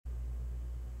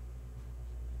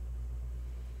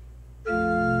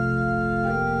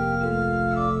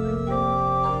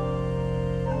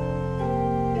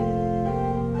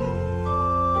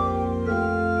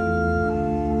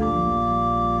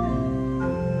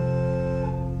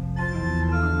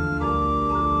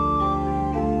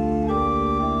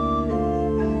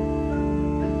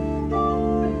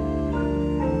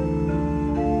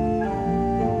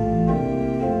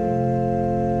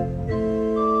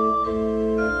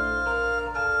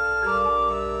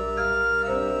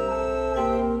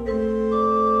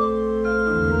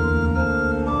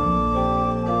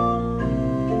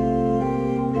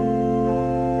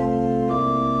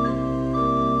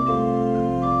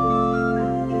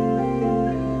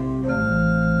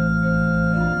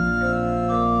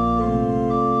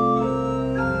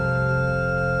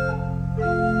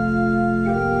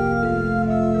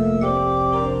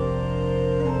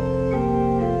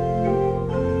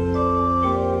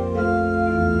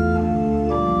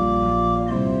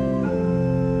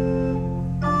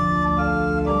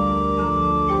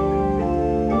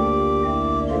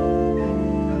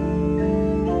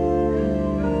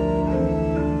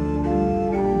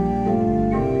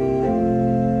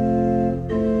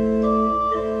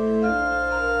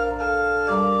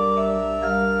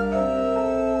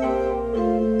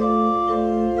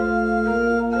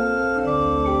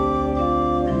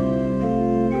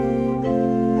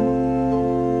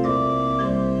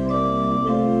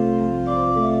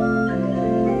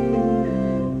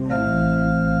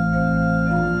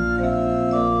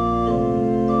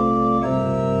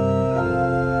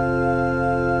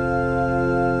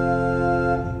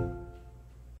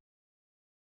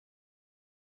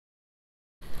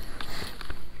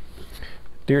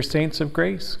Dear saints of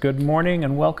grace, good morning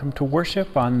and welcome to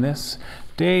worship on this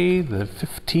day, the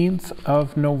 15th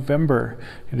of November.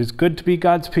 It is good to be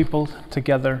God's people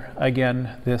together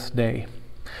again this day.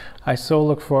 I so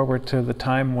look forward to the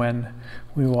time when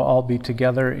we will all be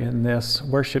together in this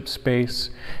worship space,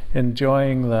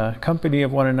 enjoying the company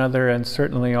of one another and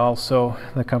certainly also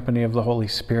the company of the Holy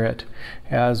Spirit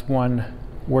as one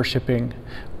worshiping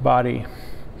body.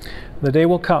 The day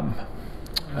will come.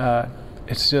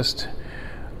 It's just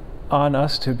on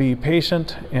us to be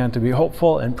patient and to be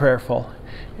hopeful and prayerful,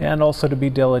 and also to be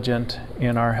diligent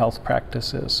in our health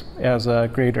practices as a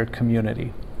greater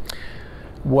community.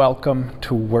 Welcome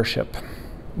to worship.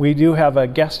 We do have a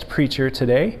guest preacher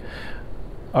today.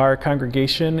 Our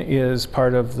congregation is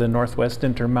part of the Northwest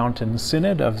Intermountain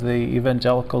Synod of the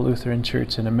Evangelical Lutheran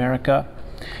Church in America,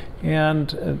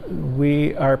 and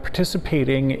we are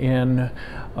participating in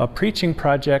a preaching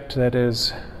project that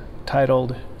is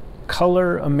titled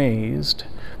Color Amazed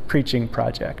Preaching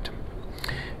Project.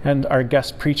 And our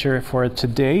guest preacher for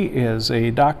today is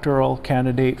a doctoral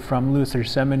candidate from Luther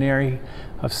Seminary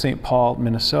of St. Paul,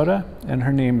 Minnesota, and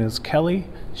her name is Kelly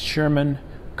Sherman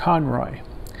Conroy.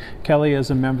 Kelly is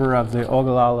a member of the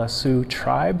Oglala Sioux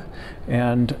tribe,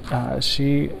 and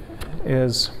she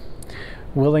is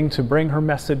willing to bring her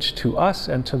message to us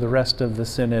and to the rest of the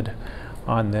synod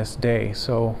on this day.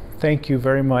 So thank you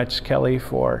very much, Kelly,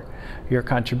 for your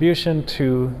contribution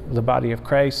to the body of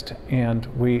Christ, and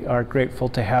we are grateful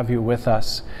to have you with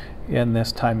us in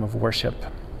this time of worship.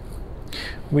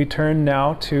 We turn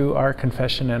now to our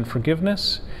confession and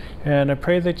forgiveness, and I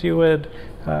pray that you would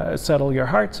settle your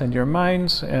hearts and your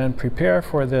minds and prepare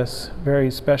for this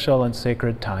very special and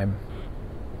sacred time.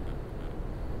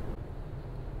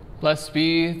 Blessed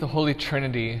be the Holy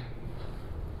Trinity,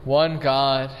 one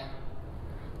God,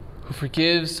 who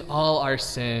forgives all our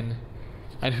sin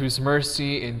and whose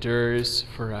mercy endures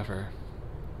forever.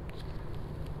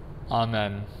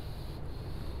 Amen.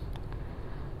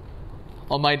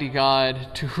 Almighty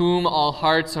God, to whom all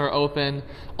hearts are open,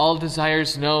 all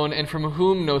desires known, and from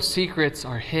whom no secrets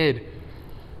are hid,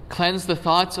 cleanse the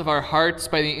thoughts of our hearts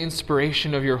by the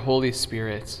inspiration of your Holy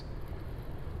Spirit,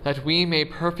 that we may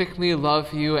perfectly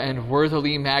love you and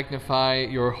worthily magnify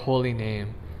your holy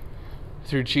name,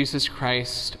 through Jesus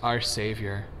Christ, our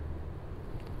Savior.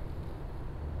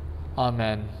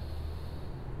 Amen.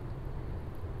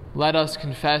 Let us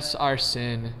confess our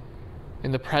sin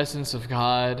in the presence of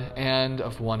God and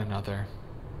of one another.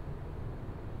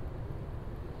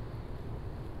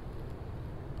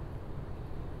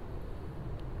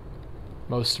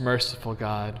 Most merciful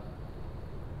God,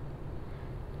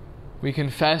 we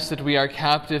confess that we are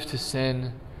captive to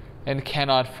sin and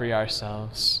cannot free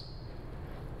ourselves.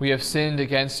 We have sinned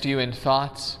against you in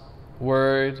thought,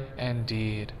 word, and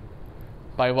deed,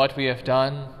 by what we have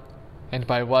done and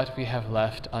by what we have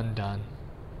left undone.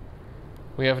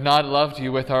 We have not loved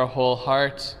you with our whole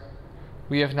heart.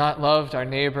 We have not loved our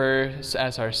neighbors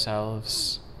as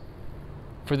ourselves.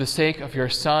 For the sake of your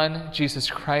Son,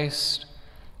 Jesus Christ,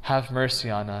 have mercy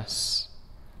on us.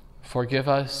 Forgive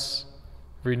us,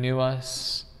 renew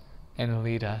us, and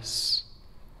lead us,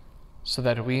 so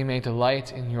that we may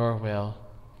delight in your will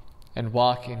and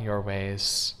walk in your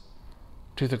ways,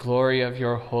 to the glory of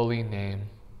your holy name.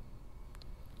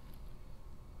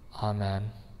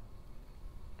 Amen.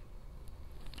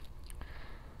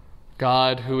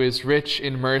 God, who is rich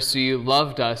in mercy,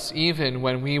 loved us even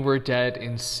when we were dead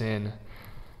in sin,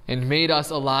 and made us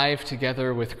alive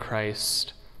together with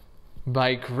Christ.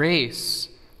 By grace,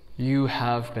 you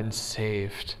have been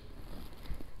saved.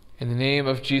 In the name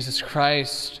of Jesus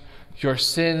Christ, your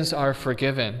sins are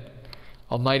forgiven.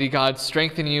 Almighty God,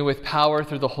 strengthen you with power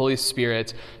through the Holy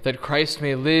Spirit, that Christ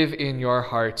may live in your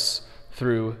hearts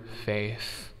through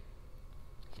faith.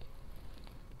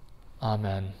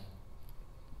 Amen.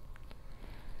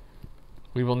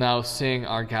 We will now sing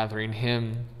our gathering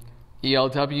hymn,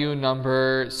 ELW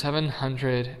number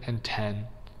 710.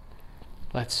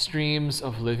 Let streams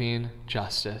of living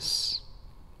justice.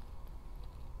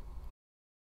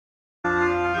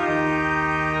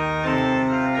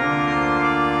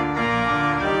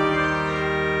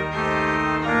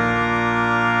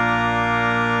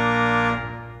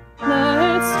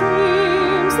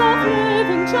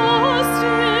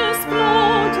 Justice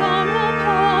flow down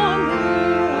upon the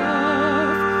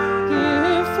earth.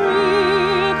 Give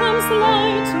freedom's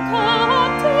light to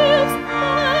captives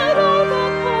and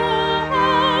overcome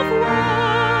of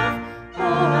wrath.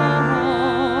 Amen.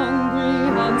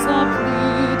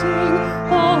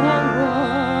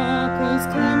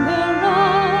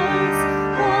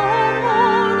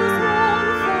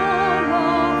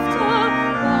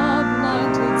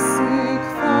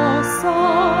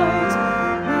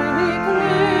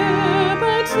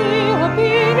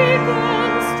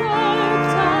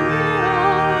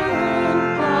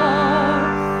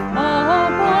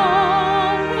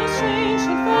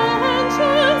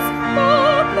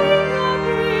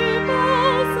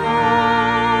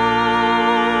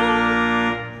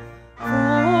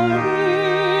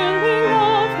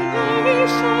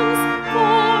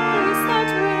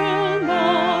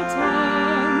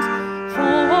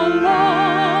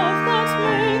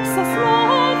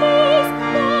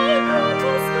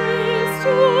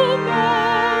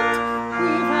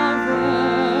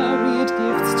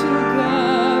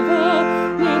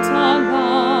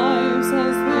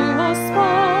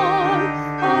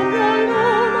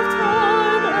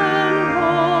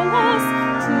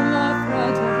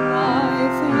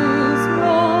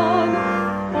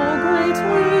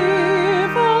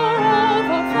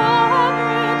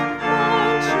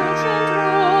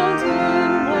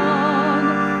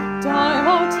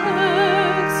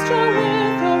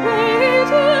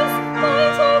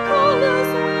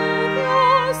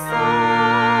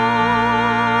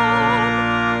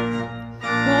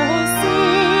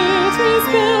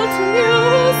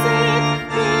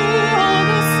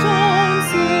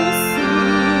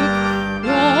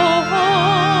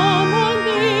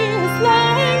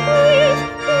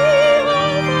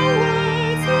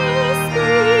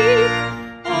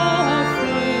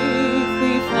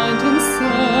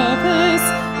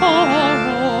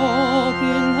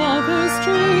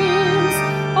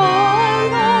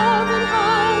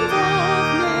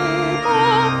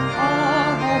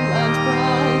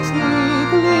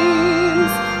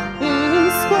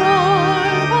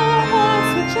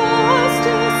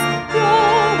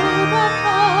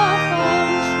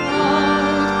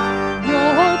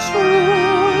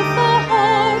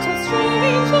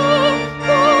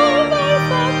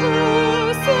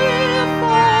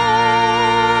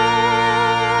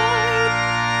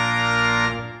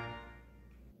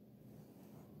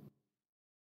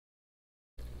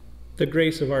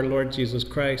 grace of our Lord Jesus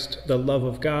Christ, the love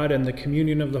of God, and the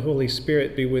communion of the Holy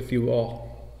Spirit be with you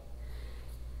all.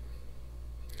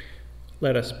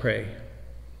 Let us pray.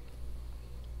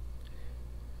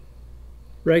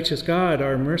 Righteous God,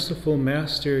 our merciful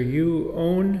Master, you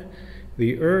own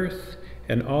the earth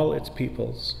and all its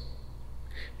peoples,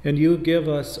 and you give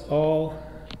us all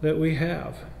that we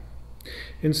have.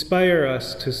 Inspire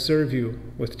us to serve you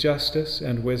with justice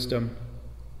and wisdom,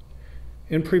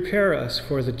 and prepare us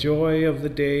for the joy of the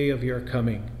day of your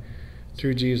coming,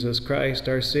 through Jesus Christ,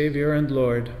 our Savior and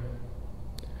Lord.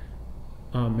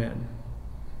 Amen.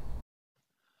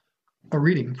 A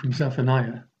reading from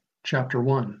Zephaniah, chapter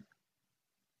 1.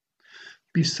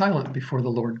 Be silent before the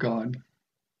Lord God,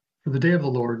 for the day of the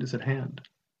Lord is at hand.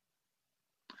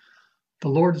 The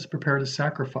Lord has prepared a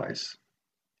sacrifice.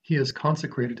 He has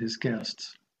consecrated his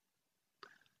guests.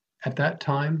 At that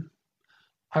time,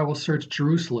 I will search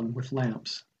Jerusalem with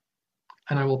lamps,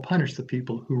 and I will punish the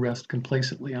people who rest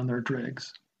complacently on their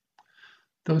dregs.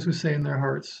 Those who say in their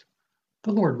hearts,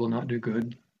 "The Lord will not do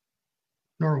good,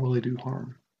 nor will he do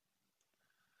harm."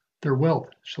 Their wealth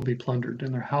shall be plundered,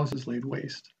 and their houses laid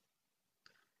waste.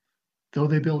 Though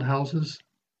they build houses,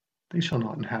 they shall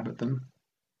not inhabit them.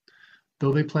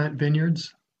 Though they plant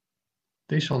vineyards,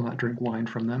 they shall not drink wine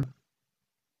from them.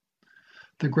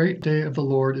 The great day of the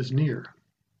Lord is near,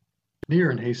 near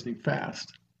and hastening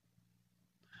fast.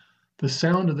 The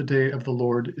sound of the day of the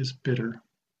Lord is bitter.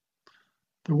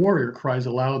 The warrior cries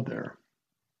aloud there.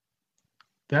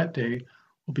 That day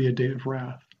will be a day of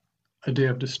wrath, a day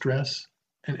of distress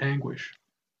and anguish,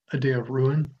 a day of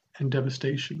ruin and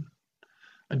devastation,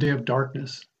 a day of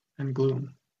darkness and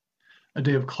gloom, a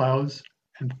day of clouds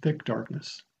and thick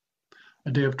darkness,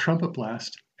 a day of trumpet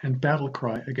blast and battle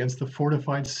cry against the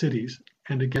fortified cities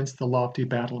and against the lofty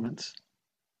battlements.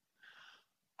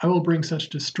 I will bring such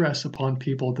distress upon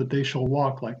people that they shall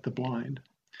walk like the blind,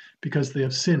 because they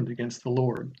have sinned against the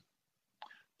Lord.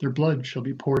 Their blood shall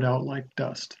be poured out like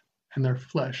dust, and their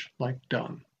flesh like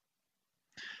dung.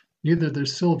 Neither their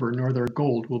silver nor their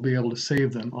gold will be able to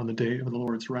save them on the day of the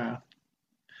Lord's wrath.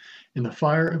 In the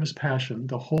fire of his passion,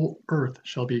 the whole earth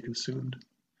shall be consumed.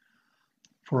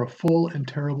 For a full and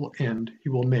terrible end he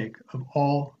will make of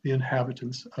all the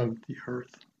inhabitants of the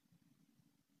earth.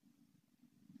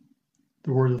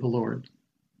 The word of the Lord.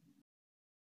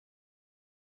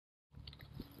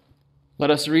 Let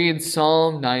us read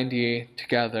Psalm 90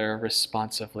 together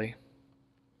responsively.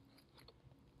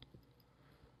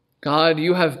 God,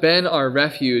 you have been our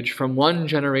refuge from one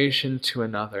generation to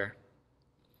another.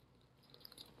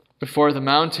 Before the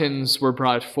mountains were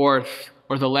brought forth,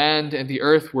 or the land and the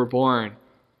earth were born,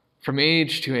 from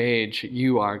age to age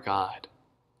you are God.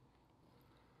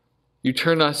 You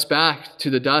turn us back to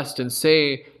the dust and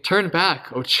say, "Turn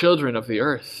back, O children of the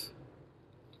earth."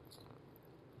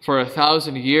 For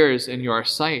 1,000 years in your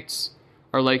sight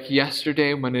are like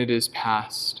yesterday when it is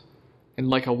past, and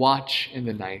like a watch in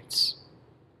the night.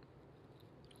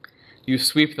 You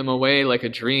sweep them away like a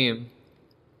dream.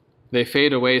 They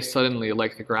fade away suddenly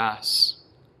like the grass.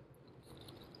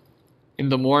 In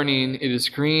the morning it is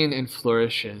green and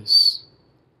flourishes.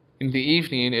 In the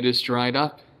evening it is dried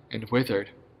up and withered.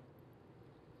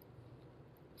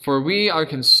 For we are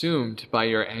consumed by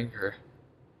your anger.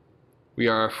 We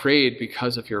are afraid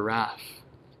because of your wrath.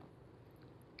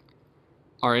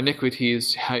 Our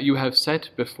iniquities you have set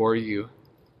before you,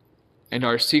 and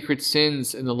our secret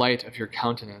sins in the light of your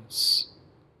countenance.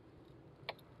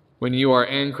 When you are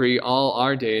angry, all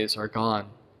our days are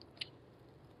gone.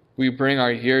 We bring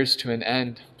our years to an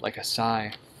end like a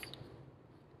sigh.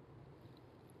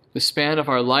 The span of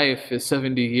our life is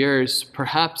 70 years,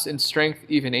 perhaps in strength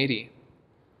even 80.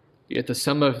 Yet the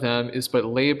sum of them is but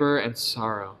labor and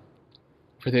sorrow,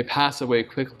 for they pass away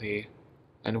quickly,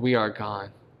 and we are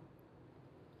gone.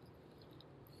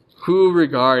 Who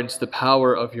regards the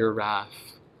power of your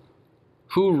wrath?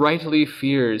 Who rightly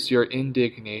fears your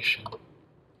indignation?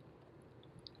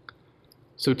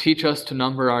 So teach us to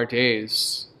number our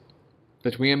days,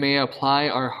 that we may apply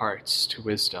our hearts to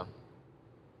wisdom.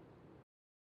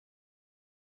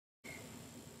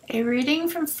 A reading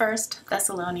from 1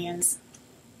 Thessalonians.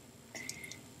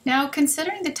 Now,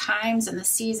 considering the times and the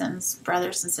seasons,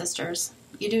 brothers and sisters,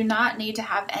 you do not need to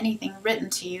have anything written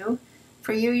to you,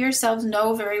 for you yourselves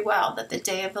know very well that the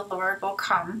day of the Lord will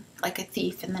come like a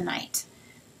thief in the night.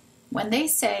 When they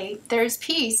say, "There is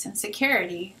peace and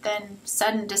security," then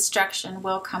sudden destruction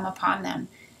will come upon them,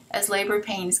 as labor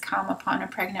pains come upon a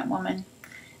pregnant woman,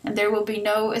 and there will be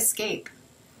no escape.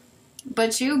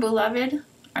 But you, beloved,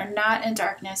 are not in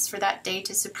darkness for that day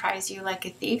to surprise you like a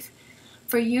thief,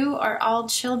 for you are all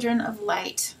children of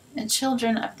light and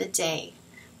children of the day.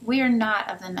 we are not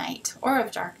of the night or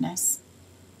of darkness.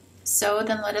 So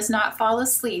then let us not fall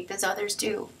asleep as others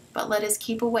do, but let us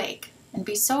keep awake and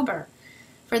be sober.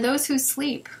 For those who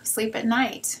sleep, sleep at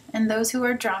night, and those who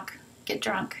are drunk, get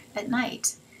drunk at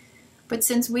night. But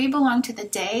since we belong to the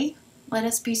day, let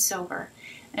us be sober,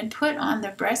 and put on the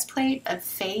breastplate of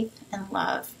faith and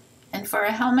love, and for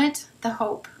a helmet, the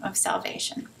hope of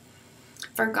salvation.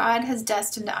 For God has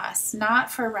destined us not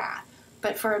for wrath,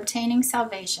 but for obtaining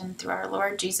salvation through our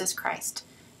Lord Jesus Christ,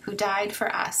 who died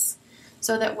for us,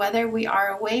 so that whether we are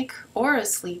awake or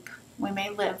asleep, we may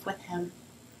live with him.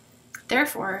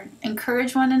 Therefore,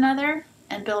 encourage one another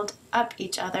and build up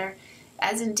each other,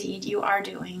 as indeed you are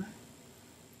doing.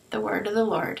 The word of the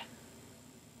Lord.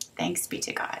 Thanks be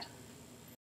to God.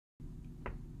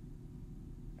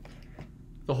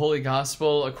 The Holy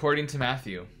Gospel according to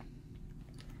Matthew.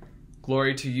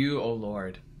 Glory to you, O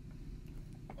Lord.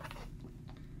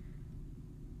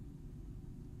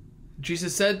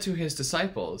 Jesus said to his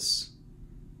disciples,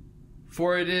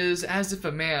 "For it is as if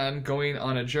a man going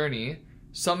on a journey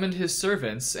summoned his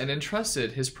servants and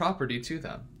entrusted his property to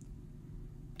them.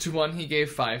 To one he gave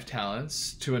 5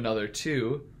 talents, to another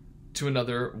 2, to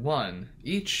another 1,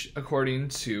 each according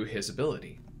to his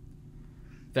ability.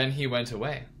 Then he went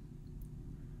away.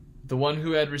 The one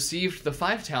who had received the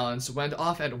 5 talents went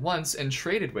off at once and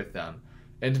traded with them,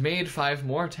 and made 5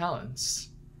 more talents.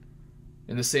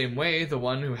 In the same way, the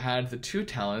one who had the 2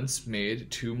 talents made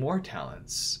 2 more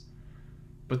talents.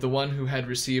 But the one who had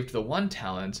received the 1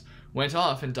 talent went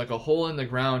off and dug a hole in the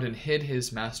ground and hid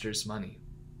his master's money.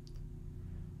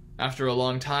 After a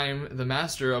long time, the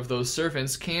master of those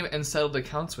servants came and settled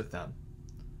accounts with them.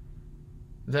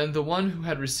 Then the one who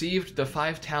had received the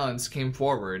 5 talents came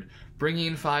forward,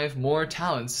 bringing 5 more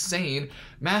talents, saying,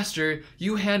 'Master,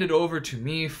 you handed over to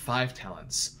me 5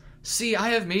 talents. See, I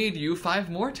have made you 5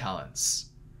 more talents.'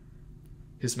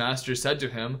 His master said to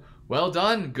him, 'Well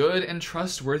done, good and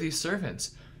trustworthy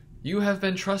servant. You have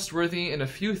been trustworthy in a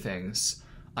few things.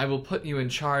 I will put you in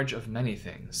charge of many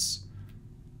things.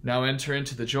 Now enter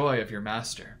into the joy of your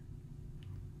master.'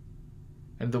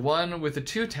 And the one with the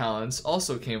 2 talents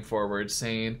also came forward,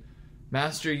 saying,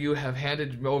 'Master, you have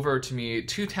handed over to me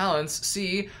 2 talents.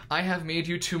 See, I have made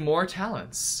you 2 more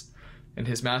talents.' And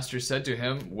his master said to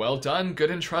him, 'Well done,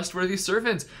 good and trustworthy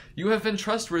servant. You have been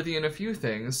trustworthy in a few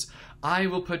things. I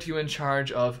will put you in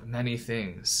charge of many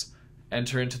things.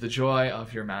 Enter into the joy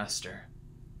of your master.'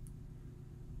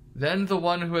 Then the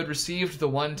one who had received the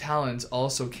 1 talent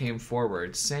also came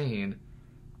forward, saying,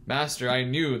 'Master, I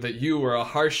knew that you were a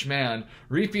harsh man,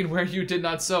 reaping where you did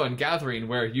not sow and gathering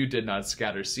where you did not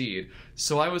scatter seed.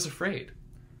 So I was afraid,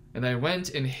 and I went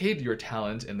and hid your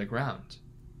talent in the ground.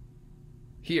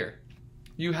 Here,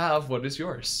 you have what is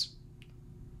yours.'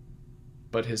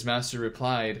 But his master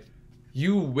replied,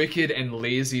 'You wicked and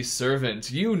lazy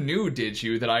servant, you knew, did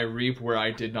you, that I reap where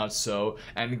I did not sow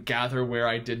and gather where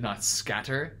I did not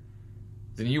scatter?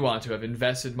 Then you ought to have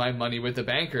invested my money with the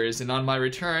bankers, and on my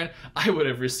return I would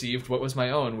have received what was my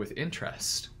own with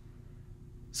interest.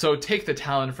 So take the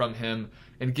talent from him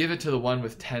and give it to the one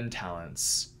with 10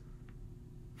 talents.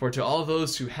 For to all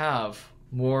those who have,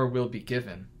 more will be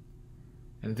given,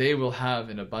 and they will have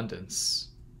in abundance.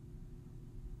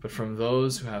 But from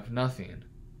those who have nothing,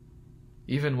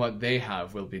 even what they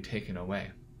have will be taken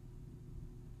away.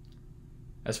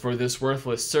 As for this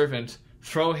worthless servant,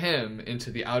 throw him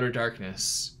into the outer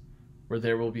darkness, where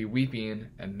there will be weeping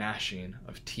and gnashing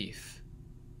of teeth.'"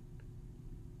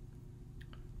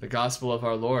 The Gospel of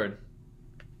our Lord.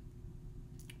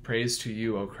 Praise to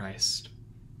you, O Christ.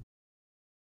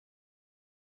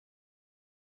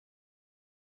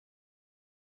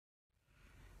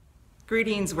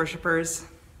 Greetings, worshipers.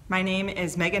 My name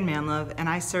is Megan Manlove, and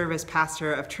I serve as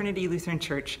pastor of Trinity Lutheran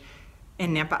Church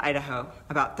in Nampa, Idaho,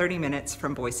 about 30 minutes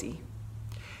from Boise.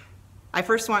 I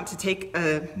first want to take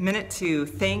a minute to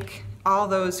thank all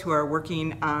those who are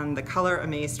working on the Color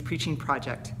Amazed Preaching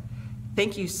Project.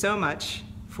 Thank you so much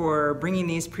for bringing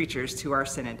these preachers to our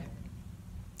synod.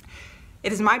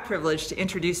 It is my privilege to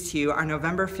introduce to you our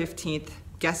November 15th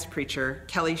guest preacher,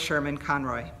 Kelly Sherman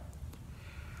Conroy.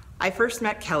 I first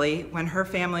met Kelly when her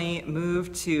family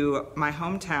moved to my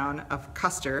hometown of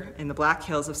Custer in the Black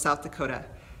Hills of South Dakota.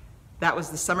 That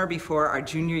was the summer before our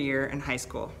junior year in high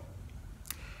school.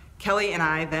 Kelly and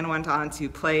I then went on to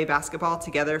play basketball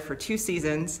together for 2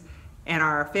 seasons, and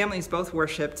our families both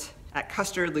worshiped at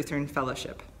Custer Lutheran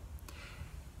Fellowship.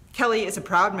 Kelly is a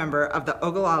proud member of the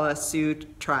Ogallala Sioux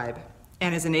tribe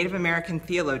and is a Native American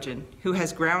theologian who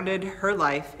has grounded her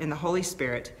life in the Holy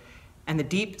Spirit and the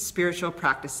deep spiritual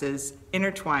practices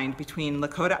intertwined between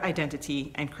Lakota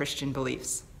identity and Christian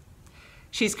beliefs.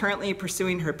 She's currently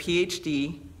pursuing her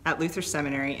PhD at Luther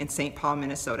Seminary in St. Paul,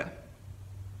 Minnesota.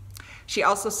 She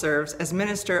also serves as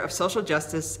Minister of Social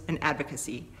Justice and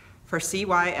Advocacy for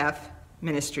CYF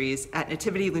Ministries at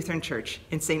Nativity Lutheran Church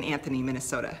in St. Anthony,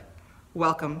 Minnesota.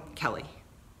 Welcome, Kelly.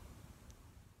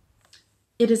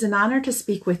 It is an honor to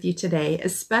speak with you today,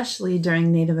 especially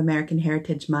during Native American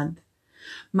Heritage Month.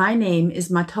 My name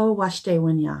is Mato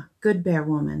Washtewanya, Good Bear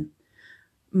Woman.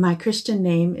 My Christian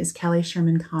name is Kelly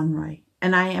Sherman Conroy,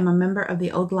 and I am a member of the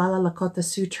Oglala Lakota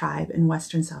Sioux tribe in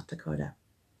western South Dakota.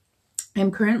 I am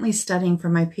currently studying for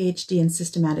my PhD in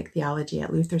systematic theology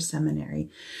at Luther Seminary,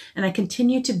 and I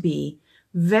continue to be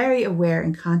very aware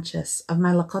and conscious of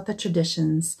my Lakota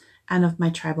traditions and of my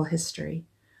tribal history.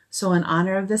 So in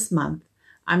honor of this month,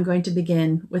 I'm going to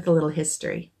begin with a little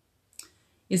history.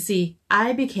 You see,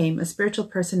 I became a spiritual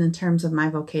person in terms of my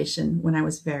vocation when I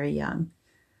was very young.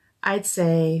 I'd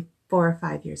say 4 or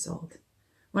 5 years old.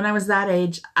 When I was that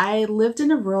age, I lived in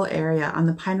a rural area on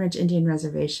the Pine Ridge Indian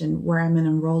Reservation where I'm an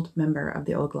enrolled member of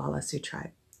the Oglala Sioux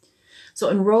tribe. So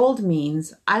enrolled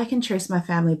means I can trace my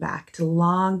family back to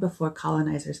long before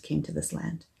colonizers came to this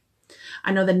land.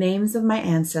 I know the names of my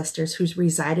ancestors who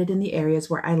resided in the areas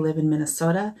where I live in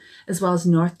Minnesota, as well as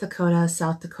North Dakota,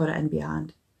 South Dakota, and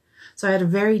beyond. So I had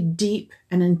very deep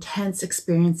and intense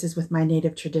experiences with my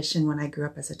native tradition when I grew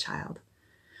up as a child.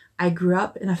 I grew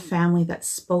up in a family that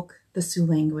spoke the Sioux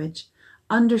language,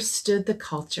 understood the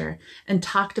culture, and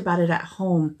talked about it at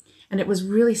home, and it was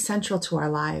really central to our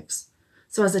lives.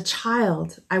 So as a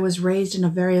child, I was raised in a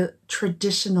very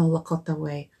traditional Lakota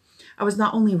way. I was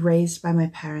not only raised by my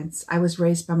parents, I was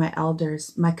raised by my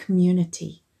elders, my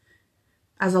community.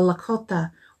 As a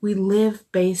Lakota, we live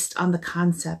based on the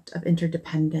concept of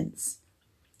interdependence.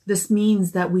 This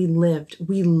means that we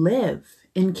live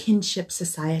in kinship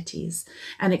societies,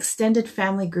 and extended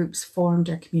family groups formed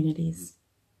our communities.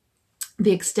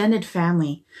 The extended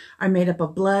family are made up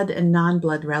of blood and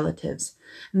non-blood relatives,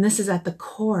 and this is at the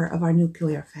core of our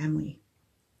nuclear family.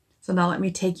 So now let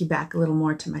me take you back a little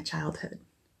more to my childhood.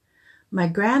 My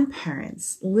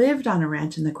grandparents lived on a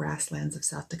ranch in the grasslands of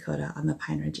South Dakota on the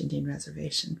Pine Ridge Indian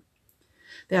Reservation.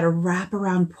 They had a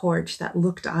wraparound porch that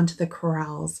looked onto the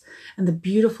corrals, and the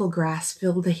beautiful grass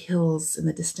filled the hills in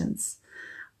the distance.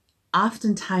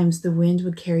 Oftentimes, the wind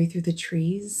would carry through the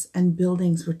trees, and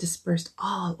buildings were dispersed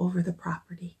all over the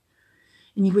property.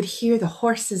 And you would hear the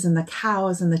horses and the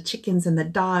cows and the chickens and the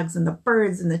dogs and the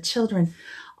birds and the children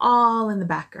all in the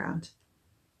background.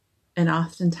 And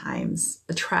oftentimes,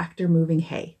 a tractor moving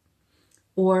hay,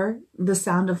 or the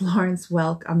sound of Lawrence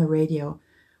Welk on the radio,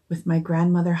 with my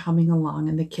grandmother humming along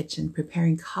in the kitchen,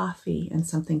 preparing coffee and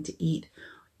something to eat,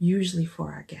 usually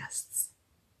for our guests.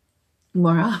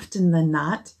 More often than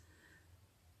not,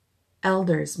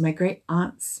 elders, my great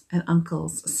aunts and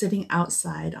uncles, sitting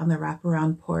outside on the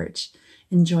wraparound porch,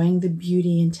 enjoying the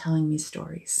beauty and telling me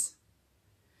stories.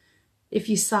 If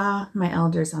you saw my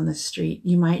elders on the street,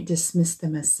 you might dismiss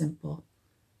them as simple,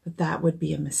 but that would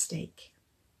be a mistake.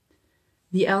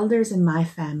 The elders in my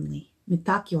family,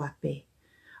 Mitakiwape,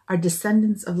 are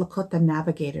descendants of Lakota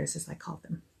navigators, as I call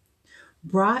them,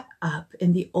 brought up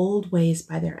in the old ways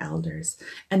by their elders,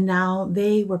 and now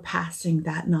they were passing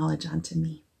that knowledge on to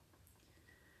me.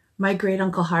 My great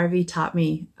uncle Harvey taught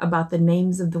me about the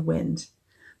names of the wind,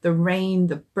 the rain,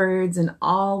 the birds, and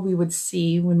all we would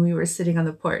see when we were sitting on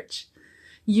the porch.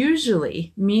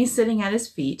 Usually me sitting at his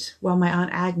feet while my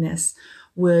Aunt Agnes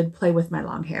would play with my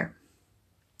long hair.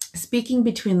 Speaking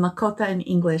between Lakota and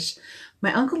English,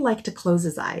 my uncle liked to close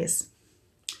his eyes.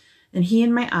 And he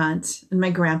and my aunt and my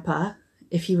grandpa,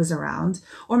 if he was around,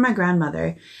 or my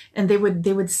grandmother, and they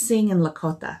would sing in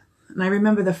Lakota. And I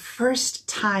remember the first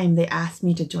time they asked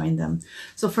me to join them.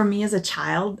 So for me as a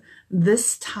child,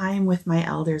 this time with my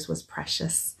elders was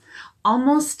precious.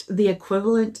 Almost the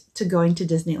equivalent to going to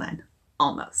Disneyland.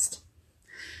 Almost.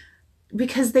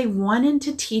 Because they wanted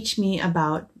to teach me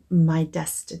about my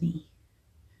destiny.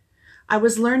 I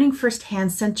was learning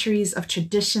firsthand centuries of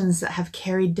traditions that have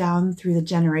carried down through the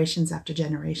generations after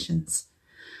generations.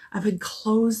 I would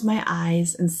close my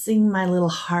eyes and sing my little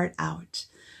heart out,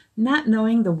 not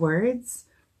knowing the words,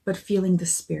 but feeling the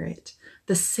spirit,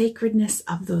 the sacredness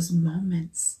of those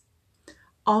moments.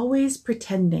 Always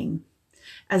pretending,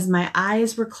 as my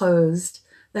eyes were closed,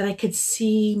 that I could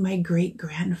see my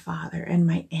great-grandfather and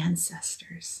my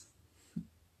ancestors.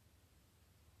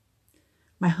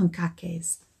 My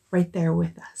hunkakes, right there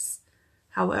with us.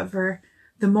 However,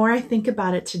 the more I think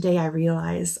about it today, I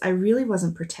realize I really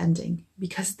wasn't pretending,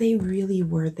 because they really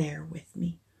were there with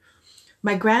me.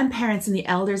 My grandparents and the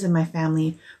elders in my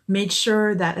family made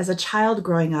sure that as a child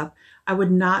growing up, I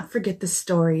would not forget the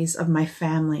stories of my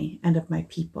family and of my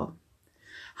people.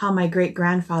 how my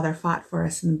great-grandfather fought for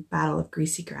us in the Battle of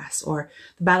Greasy Grass, or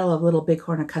the Battle of Little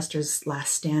Bighorn of Custer's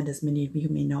Last Stand, as many of you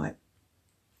may know it.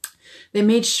 They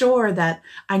made sure that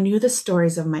I knew the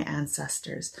stories of my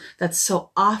ancestors that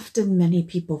so often many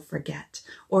people forget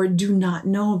or do not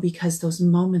know, because those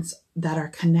moments that are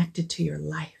connected to your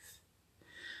life,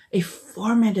 a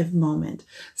formative moment,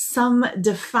 some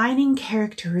defining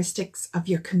characteristics of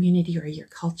your community or your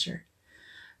culture.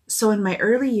 So in my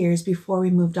early years before we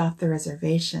moved off the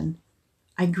reservation,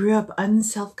 I grew up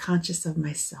unself-conscious of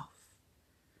myself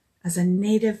as a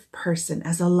Native person,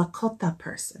 as a Lakota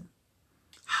person.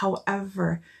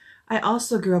 However, I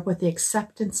also grew up with the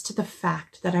acceptance to the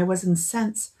fact that I was in a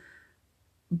sense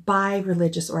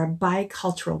bi-religious or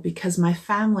bicultural, because my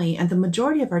family and the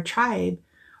majority of our tribe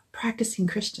are practicing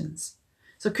Christians.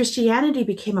 So Christianity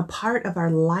became a part of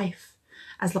our life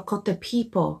as Lakota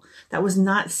people that was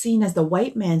not seen as the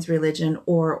white man's religion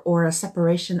or a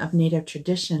separation of Native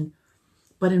tradition,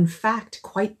 but in fact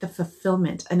quite the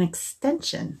fulfillment, an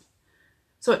extension.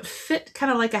 So it fit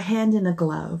kind of like a hand in a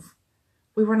glove.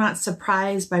 We were not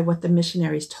surprised by what the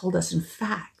missionaries told us. In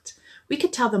fact, we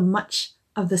could tell them much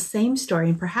of the same story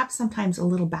and perhaps sometimes a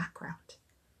little background.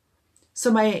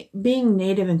 So my being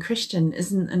Native and Christian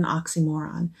isn't an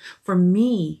oxymoron. For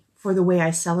me, for the way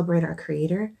I celebrate our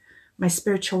Creator, my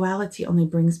spirituality only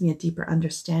brings me a deeper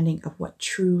understanding of what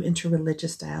true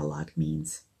interreligious dialogue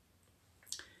means.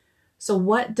 So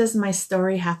what does my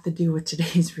story have to do with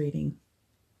today's reading?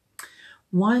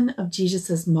 One of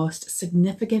Jesus's most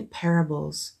significant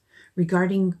parables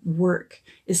regarding work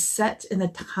is set in the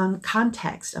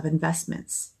context of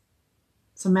investments.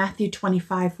 So Matthew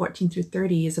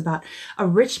 25:14-30 is about a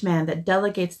rich man that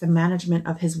delegates the management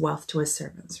of his wealth to his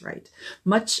servants, right?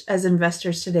 Much as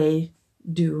investors today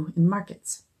do in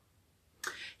markets.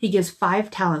 He gives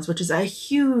 5 talents, which is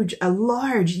a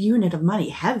large unit of money,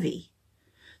 heavy,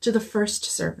 to the first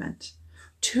servant,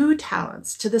 2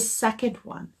 talents to the second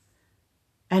one,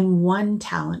 and 1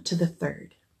 talent to the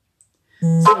third.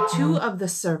 So 2 of the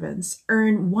servants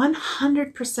earn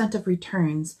 100% of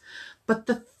returns, but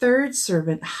the third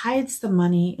servant hides the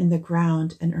money in the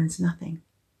ground and earns nothing.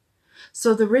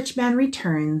 So the rich man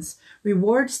returns,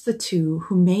 rewards the 2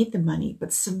 who made the money,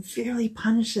 but severely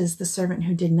punishes the servant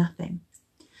who did nothing.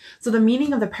 So the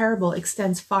meaning of the parable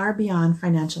extends far beyond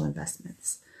financial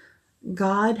investments.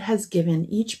 God has given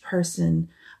each person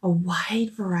a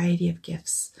wide variety of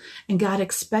gifts, and God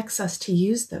expects us to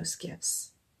use those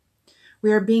gifts.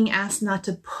 We are being asked not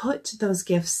to put those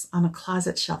gifts on a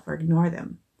closet shelf or ignore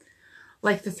them.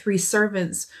 Like the 3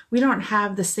 servants, we don't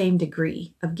have the same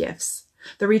degree of gifts.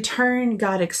 The return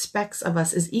God expects of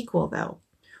us is equal, though,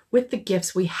 with the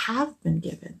gifts we have been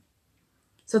given.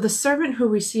 So the servant who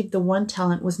received the 1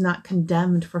 talent was not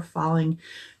condemned for failing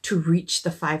to reach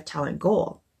the 5-talent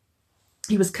goal.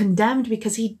 He was condemned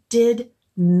because he did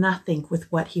nothing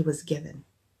with what he was given.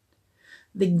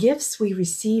 The gifts we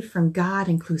receive from God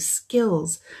include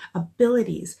skills,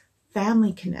 abilities,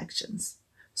 family connections,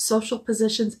 social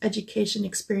positions, education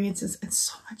experiences, and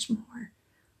so much more.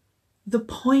 The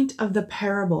point of the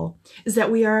parable is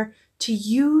that we are to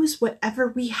use whatever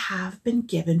we have been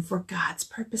given for God's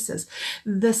purposes.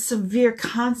 The severe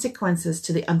consequences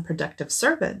to the unproductive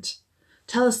servant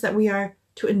tell us that we are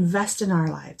to invest in our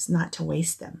lives, not to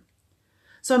waste them.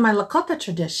 So in my Lakota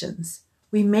traditions,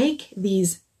 we make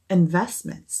these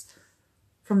investments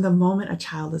from the moment a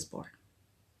child is born.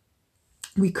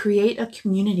 We create a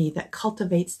community that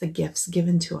cultivates the gifts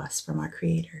given to us from our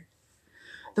Creator.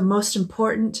 The most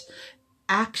important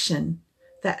action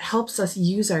that helps us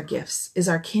use our gifts is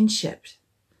our kinship.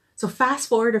 So fast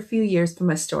forward a few years from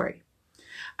my story.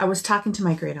 I was talking to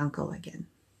my great uncle again,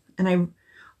 and I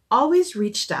always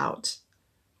reached out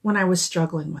when I was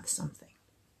struggling with something.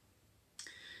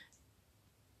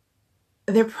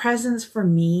 Their presence for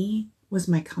me was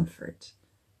my comfort.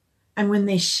 And when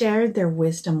they shared their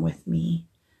wisdom with me,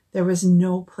 there was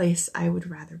no place I would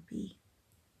rather be.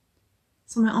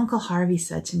 So my Uncle Harvey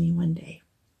said to me one day,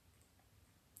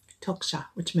 Toksha,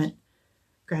 which meant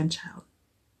grandchild.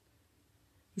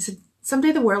 He said,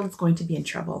 someday the world is going to be in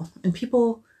trouble and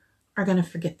people are going to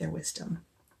forget their wisdom.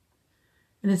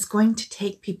 And it's going to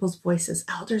take people's voices,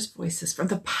 elders' voices from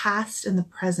the past and the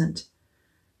present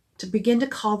to begin to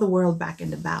call the world back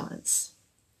into balance.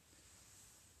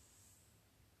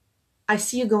 I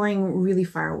see you going really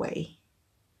far away.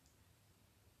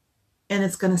 And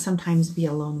it's going to sometimes be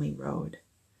a lonely road.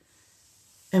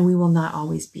 And we will not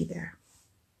always be there.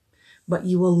 But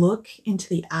you will look into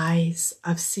the eyes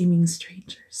of seeming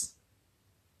strangers.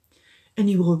 And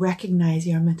you will recognize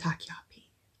your Metakyapi,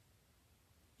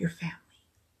 your family.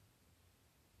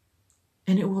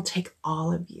 And it will take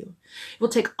all of you. It will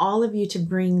take all of you to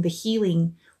bring the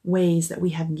healing ways that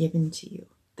we have given to you,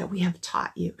 that we have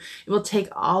taught you. It will take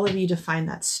all of you to find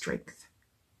that strength.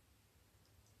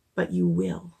 But you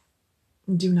will.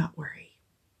 Do not worry.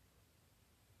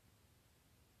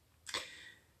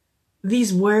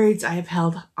 These words I have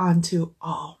held onto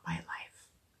all my life.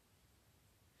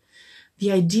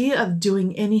 The idea of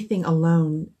doing anything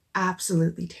alone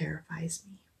absolutely terrifies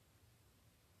me.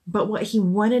 But what he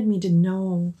wanted me to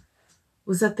know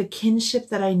was that the kinship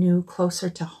that I knew closer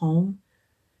to home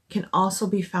can also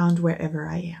be found wherever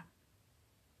I am.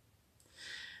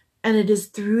 And it is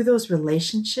through those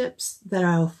relationships that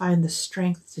I will find the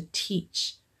strength to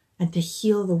teach and to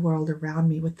heal the world around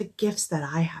me with the gifts that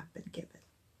I have been given.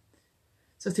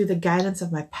 So through the guidance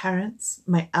of my parents,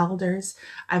 my elders,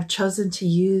 I've chosen to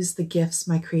use the gifts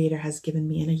my Creator has given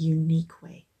me in a unique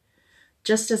way.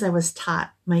 Just as I was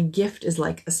taught, my gift is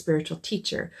like a spiritual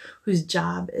teacher whose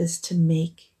job is to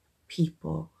make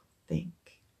people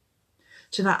think.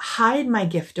 To not hide my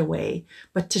gift away,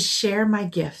 but to share my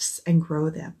gifts and grow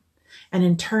them, and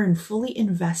in turn fully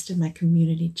invest in my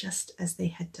community just as they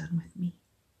had done with me.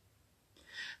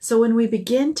 So when we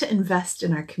begin to invest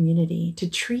in our community, to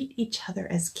treat each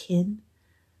other as kin,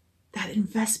 that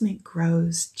investment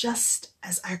grows just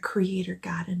as our Creator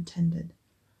God intended.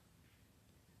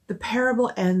 The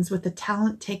parable ends with the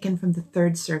talent taken from the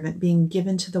third servant being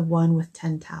given to the one with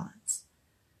 10 talents.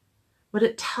 What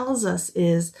it tells us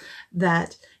is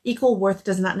that equal worth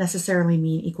does not necessarily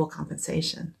mean equal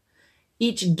compensation.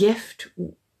 Each gift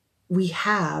we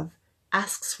have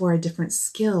asks for a different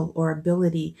skill or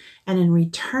ability, and in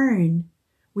return,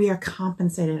 we are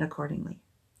compensated accordingly.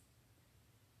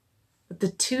 But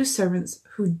the two servants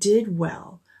who did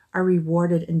well are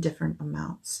rewarded in different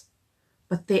amounts,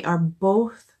 but they are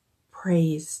both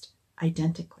praised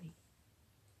identically.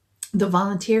 The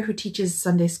volunteer who teaches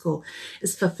Sunday school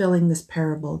is fulfilling this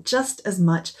parable just as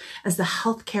much as the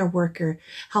healthcare worker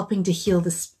helping to heal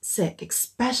the sick,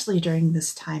 especially during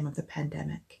this time of the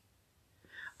pandemic.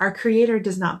 Our Creator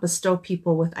does not bestow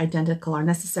people with identical or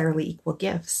necessarily equal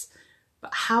gifts,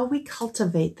 but how we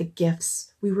cultivate the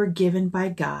gifts we were given by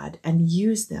God and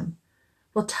use them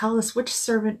will tell us which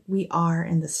servant we are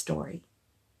in the story.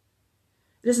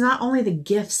 It is not only the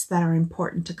gifts that are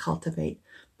important to cultivate,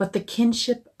 but the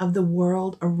kinship of the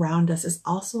world around us is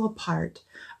also a part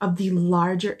of the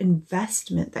larger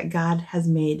investment that God has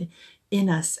made in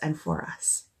us and for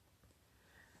us.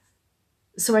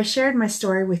 So I shared my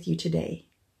story with you today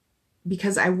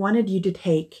because I wanted you to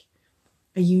take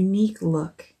a unique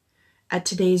look at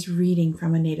today's reading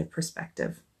from a Native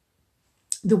perspective.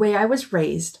 The way I was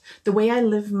raised, the way I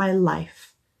live my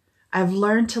life, I've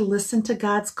learned to listen to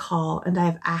God's call, and I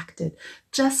have acted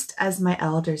just as my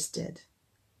elders did.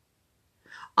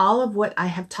 All of what I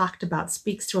have talked about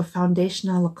speaks to a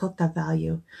foundational Lakota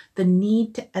value, the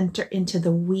need to enter into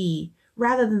the we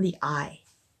rather than the I.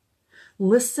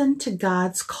 Listen to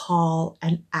God's call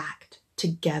and act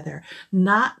together,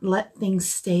 not let things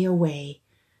stay away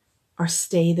or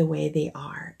stay the way they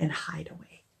are and hide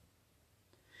away.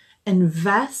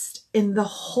 Invest in the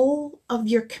whole of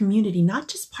your community, not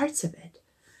just parts of it,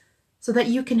 so that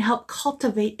you can help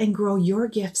cultivate and grow your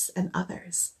gifts and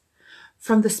others.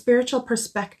 From the spiritual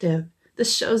perspective,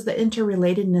 this shows the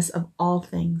interrelatedness of all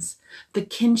things, the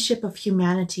kinship of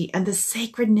humanity, and the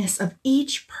sacredness of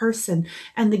each person,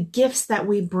 and the gifts that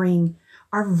we bring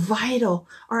are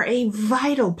a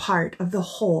vital part of the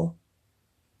whole.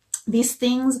 These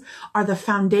things are the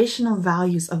foundational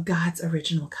values of God's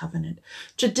original covenant.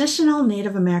 Traditional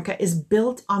Native America is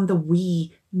built on the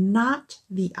we, not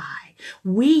the I.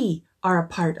 We are a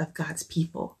part of God's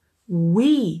people.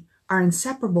 We are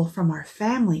inseparable from our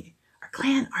family, our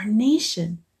clan, our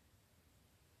nation.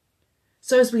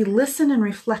 So as we listen and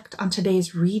reflect on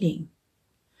today's reading,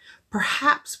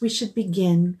 perhaps we should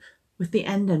begin with the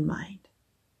end in mind.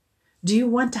 Do you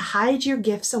want to hide your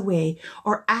gifts away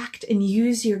or act and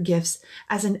use your gifts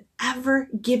as an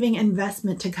ever-giving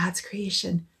investment to God's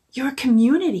creation, your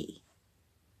community?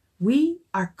 We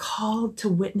are called to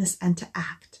witness and to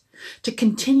act, to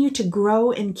continue to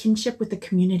grow in kinship with the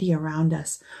community around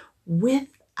us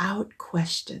without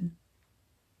question,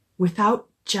 without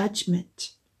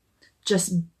judgment.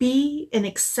 Just be in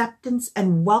acceptance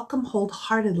and welcome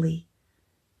wholeheartedly.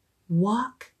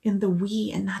 Walk in the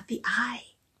we and not the I.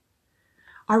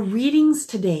 Our readings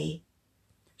today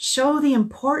show the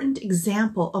important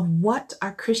example of what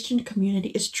our Christian community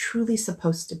is truly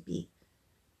supposed to be.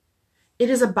 It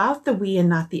is about the we and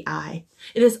not the I.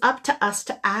 It is up to us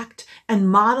to act and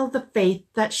model the faith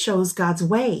that shows God's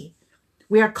way.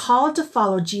 We are called to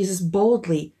follow Jesus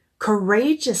boldly,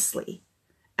 courageously,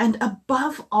 and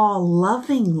above all,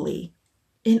 lovingly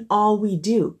in all we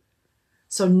do.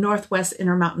 So Northwest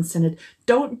Intermountain Synod,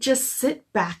 don't just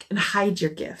sit back and hide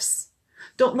your gifts.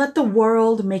 Don't let the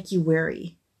world make you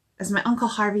weary. As my Uncle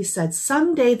Harvey said,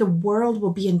 someday the world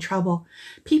will be in trouble.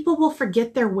 People will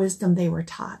forget their wisdom they were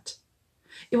taught.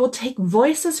 It will take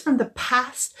voices from the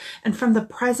past and from the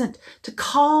present to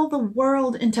call the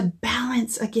world into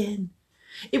balance again.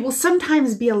 It will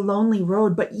sometimes be a lonely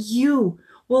road, but you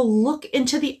will look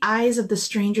into the eyes of the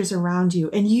strangers around you,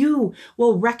 and you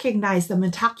will recognize the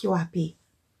Mitakuapi,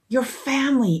 your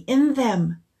family in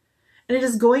them. And it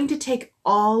is going to take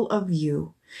all of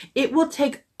you. It will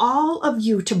take all of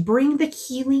you to bring the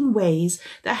healing ways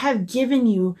that have given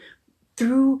you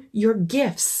through your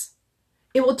gifts.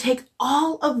 It will take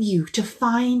all of you to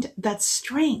find that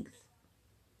strength.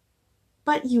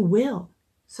 But you will,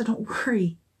 so don't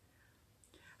worry.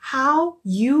 How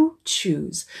you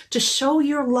choose to show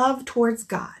your love towards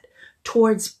God,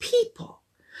 towards people,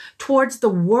 towards the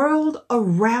world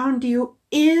around you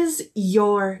is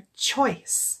your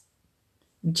choice.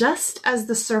 Just as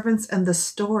the servants in the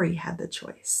story had the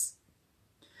choice.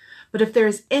 But if there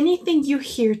is anything you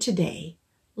hear today,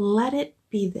 let it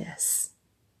be this.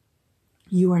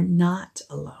 You are not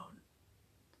alone.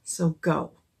 So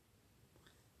go.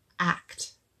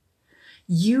 Act.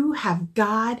 You have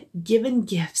God-given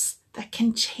gifts that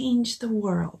can change the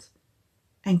world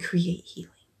and create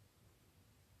healing.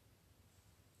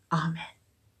 Amen.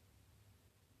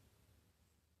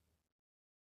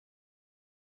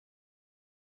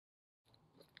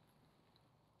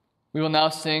 We will now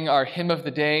sing our hymn of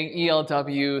the day,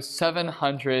 ELW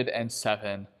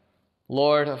 707.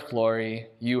 Lord of glory,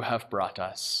 you have brought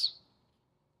us.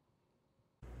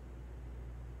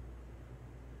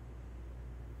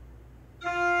 With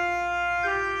your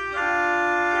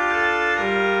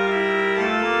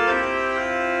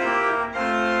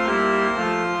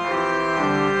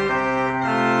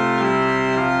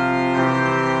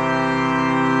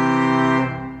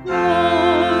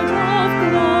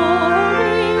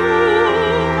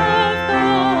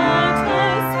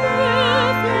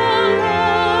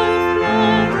life,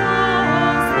 blood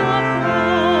as the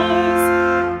price.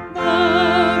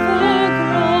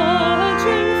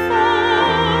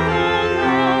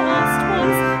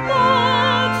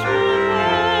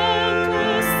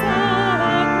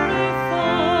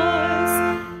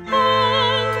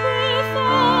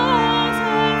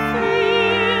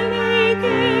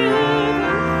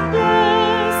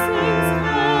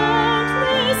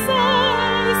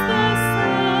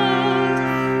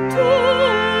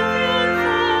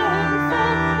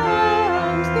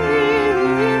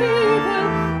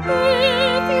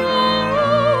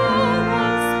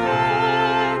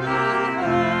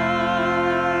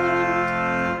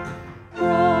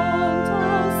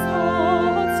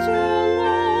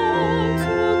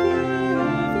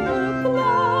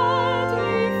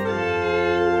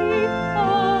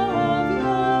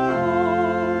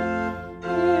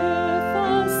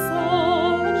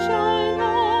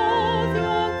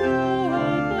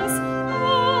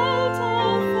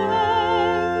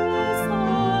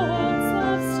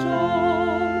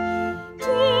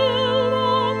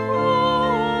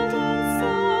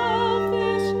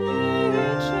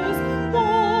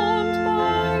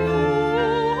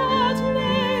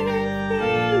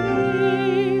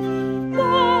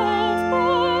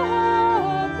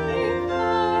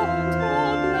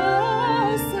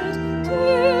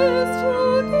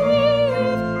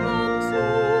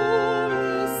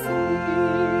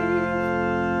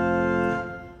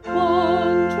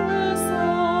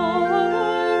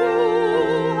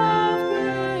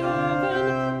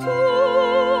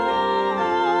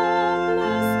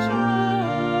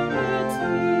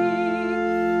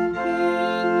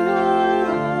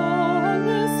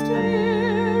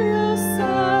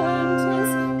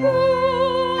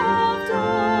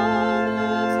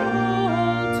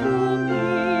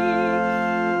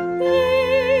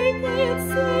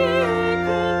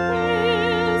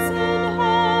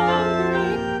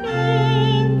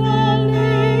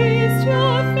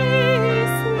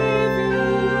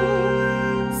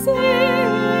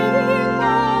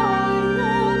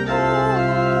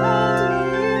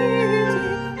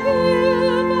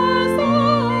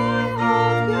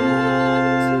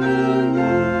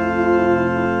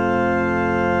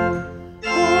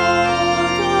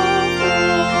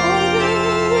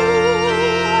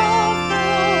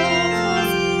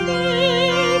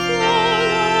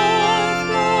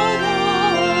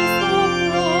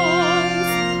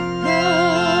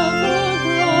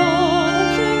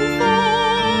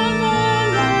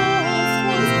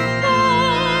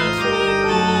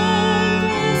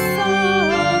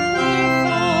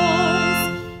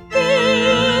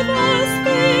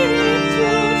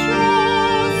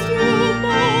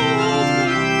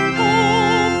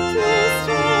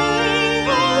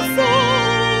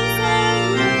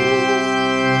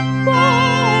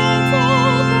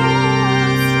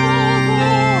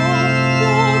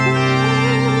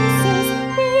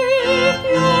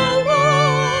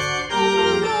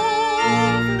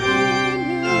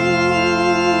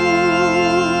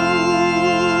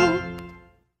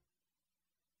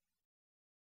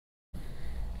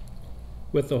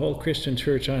 with the whole Christian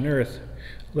church on earth,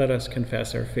 let us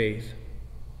confess our faith.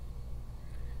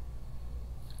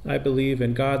 I believe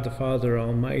in God the Father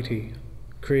Almighty,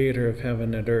 creator of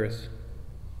heaven and earth.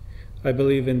 I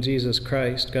believe in Jesus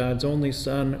Christ, God's only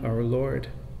Son, our Lord,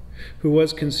 who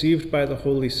was conceived by the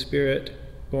Holy Spirit,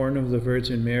 born of the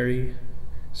Virgin Mary,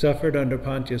 suffered under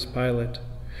Pontius Pilate,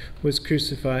 was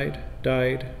crucified,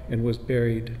 died, and was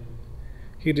buried.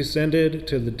 He descended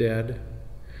to the dead.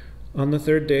 On the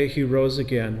third day he rose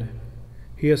again.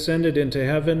 He ascended into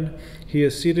heaven. He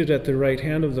is seated at the right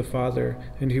hand of the Father,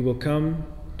 and he will come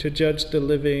to judge the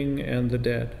living and the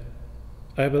dead.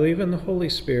 I believe in the Holy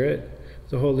Spirit,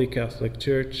 the Holy Catholic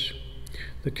Church,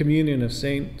 the communion of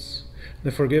saints,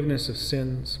 the forgiveness of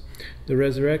sins, the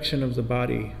resurrection of the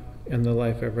body, and the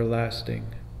life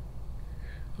everlasting.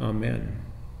 Amen.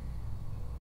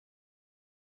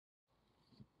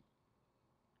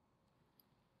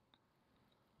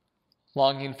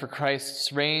 Longing for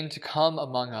Christ's reign to come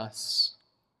among us,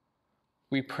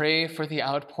 we pray for the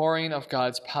outpouring of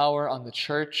God's power on the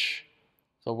Church,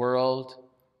 the world,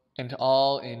 and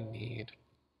all in need.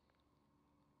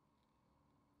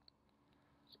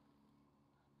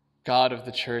 God of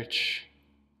the Church,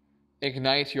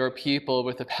 ignite your people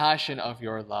with the passion of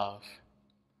your love.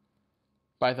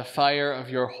 By the fire of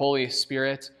your Holy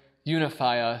Spirit,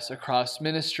 unify us across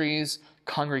ministries,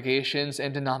 congregations,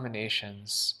 and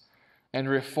denominations, and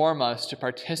reform us to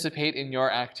participate in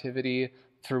your activity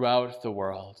throughout the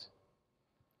world.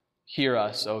 Hear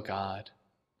us, O God.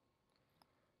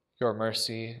 Your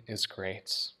mercy is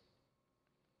great.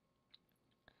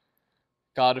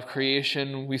 God of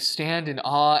creation, we stand in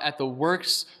awe at the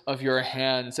works of your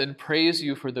hands and praise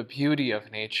you for the beauty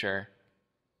of nature,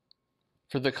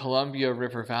 for the Columbia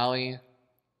River Valley,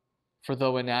 for the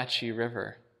Wenatchee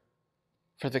River,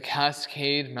 for the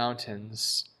Cascade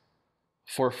Mountains,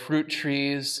 for fruit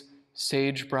trees,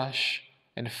 sagebrush,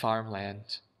 and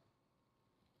farmland.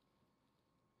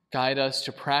 Guide us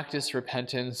to practice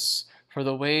repentance for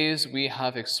the ways we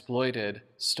have exploited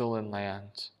stolen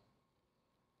land.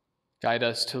 Guide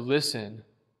us to listen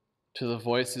to the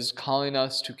voices calling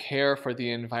us to care for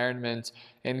the environment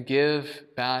and give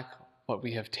back what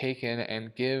we have taken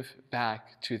and give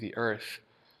back to the earth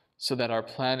so that our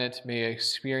planet may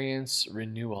experience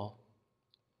renewal.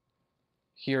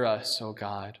 Hear us, O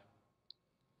God.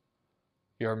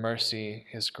 Your mercy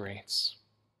is great.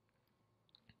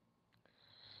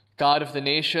 God of the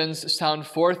nations, sound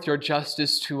forth your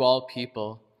justice to all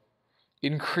people.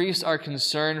 Increase our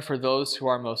concern for those who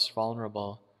are most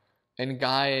vulnerable, and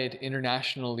guide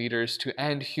international leaders to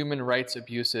end human rights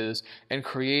abuses and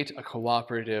create a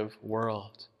cooperative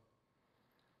world.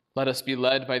 Let us be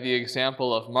led by the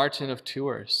example of Martin of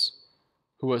Tours,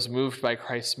 who was moved by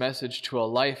Christ's message to a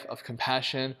life of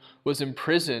compassion, was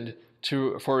imprisoned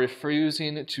for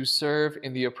refusing to serve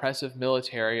in the oppressive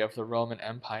military of the Roman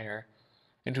Empire,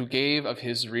 and who gave of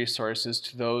his resources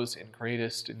to those in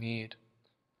greatest need.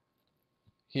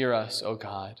 Hear us, O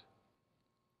God.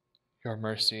 Your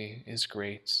mercy is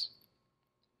great.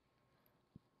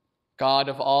 God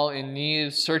of all in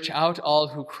need, search out all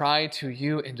who cry to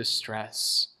you in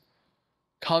distress.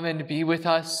 Come and be with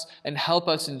us and help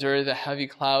us endure the heavy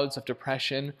clouds of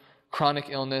depression, chronic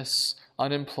illness,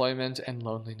 unemployment, and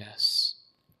loneliness.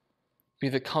 Be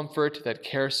the comfort that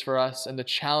cares for us and the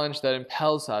challenge that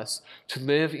impels us to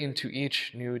live into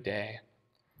each new day.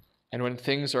 And when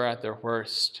things are at their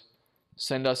worst,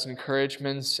 send us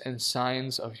encouragements and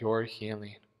signs of your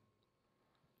healing.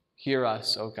 Hear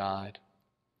us, O God.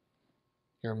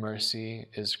 Your mercy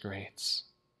is great.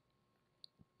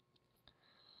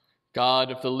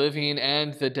 God of the living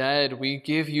and the dead, we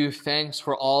give you thanks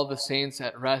for all the saints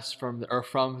at rest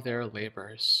from their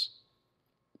labors.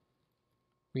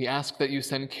 We ask that you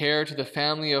send care to the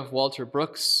family of Walter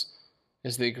Brooks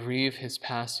as they grieve his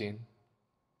passing.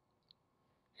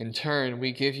 In turn,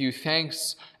 we give you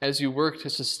thanks as you work to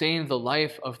sustain the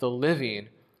life of the living.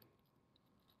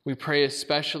 We pray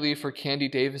especially for Candy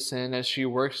Davison as she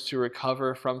works to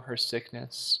recover from her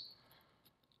sickness.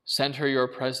 Send her your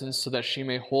presence so that she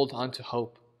may hold on to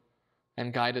hope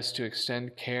and guide us to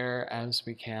extend care as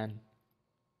we can.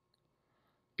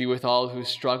 Be with all who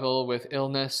struggle with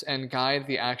illness and guide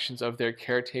the actions of their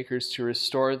caretakers to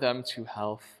restore them to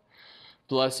health.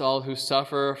 Bless all who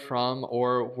suffer from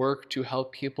or work to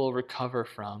help people recover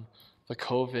from the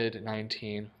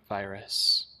COVID-19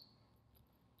 virus.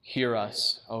 Hear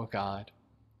us, O God.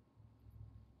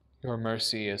 Your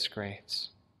mercy is great.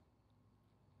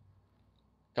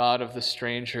 God of the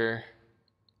stranger,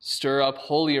 stir up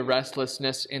holy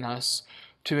restlessness in us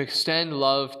to extend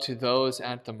love to those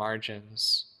at the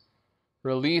margins,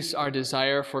 Release our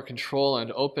desire for control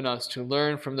and open us to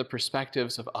learn from the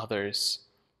perspectives of others.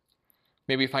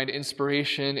 May we find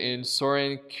inspiration in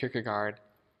Soren Kierkegaard,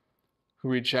 who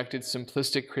rejected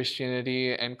simplistic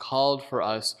Christianity and called for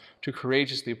us to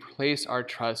courageously place our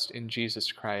trust in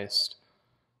Jesus Christ,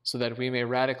 so that we may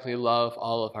radically love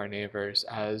all of our neighbors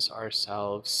as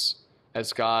ourselves,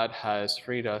 as God has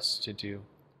freed us to do.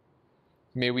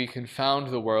 May we confound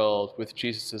the world with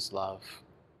Jesus' love.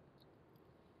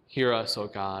 Hear us, O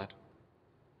God.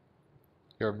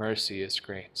 Your mercy is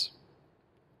great.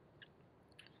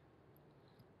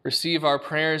 Receive our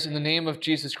prayers in the name of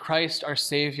Jesus Christ, our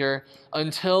Savior,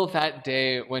 until that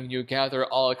day when you gather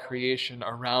all creation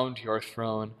around your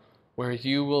throne, where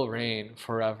you will reign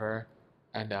forever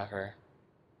and ever.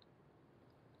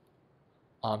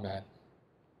 Amen.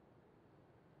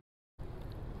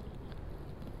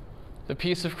 The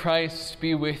peace of Christ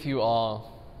be with you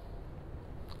all,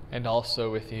 and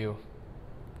also with you.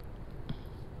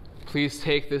 Please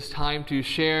take this time to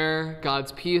share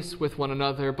God's peace with one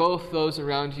another, both those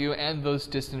around you and those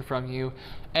distant from you,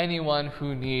 anyone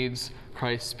who needs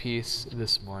Christ's peace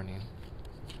this morning.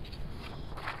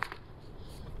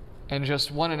 And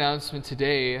just one announcement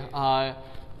today.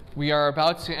 We are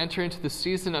about to enter into the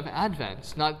season of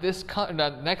Advent, not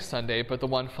next Sunday, but the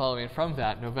one following from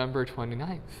that, November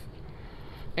 29th.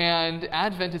 And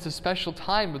Advent is a special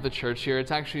time of the church year.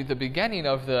 It's actually the beginning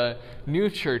of the new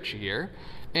church year,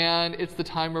 and it's the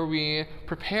time where we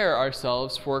prepare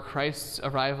ourselves for Christ's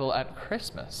arrival at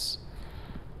Christmas.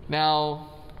 Now,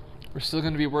 we're still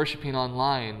going to be worshiping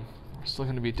online. We're still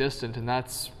going to be distant, and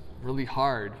that's really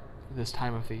hard this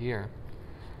time of the year.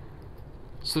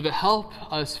 So to help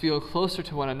us feel closer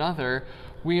to one another,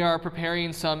 we are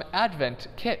preparing some Advent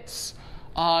kits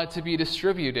to be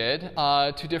distributed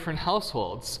to different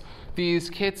households. These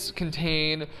kits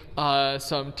contain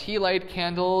some tea light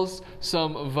candles,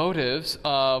 some votive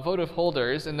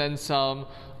holders, and then some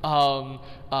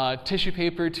tissue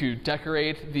paper to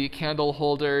decorate the candle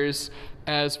holders,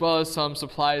 as well as some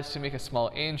supplies to make a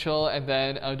small angel, and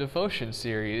then a devotion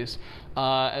series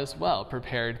as well,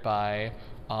 prepared by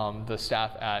the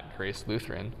staff at Grace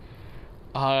Lutheran.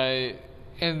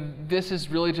 And this is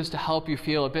really just to help you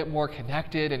feel a bit more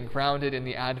connected and grounded in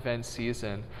the Advent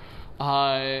season.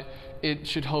 It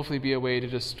should hopefully be a way to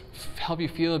just help you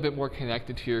feel a bit more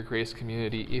connected to your Grace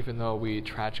community, even though we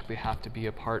tragically have to be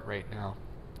apart right now.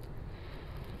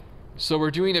 So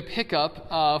we're doing a pickup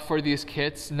for these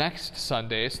kits next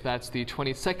Sunday, so that's the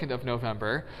 22nd of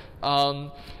November.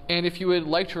 And if you would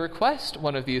like to request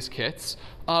one of these kits,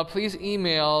 please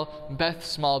email Beth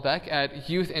Smallbeck at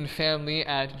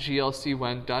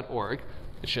youthandfamily@glcwen.org.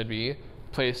 It should be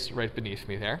placed right beneath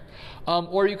me there.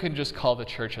 Or you can just call the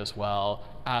church as well,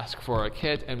 ask for a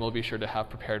kit, and we'll be sure to have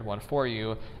prepared one for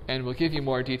you, and we'll give you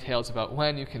more details about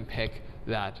when you can pick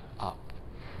that up.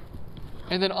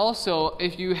 And then also,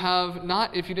 if you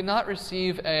did not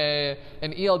receive an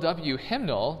ELW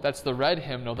hymnal, that's the red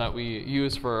hymnal that we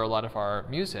use for a lot of our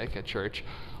music at church,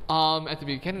 at the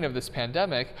beginning of this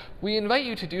pandemic, we invite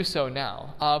you to do so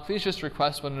now. Please just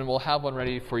request one, and we'll have one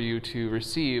ready for you to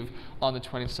receive on the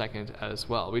 22nd as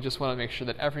well. We just want to make sure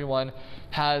that everyone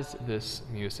has this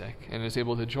music and is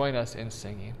able to join us in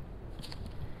singing.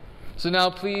 So now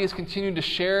please continue to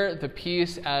share the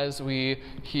peace as we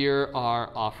hear our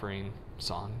offering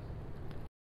song.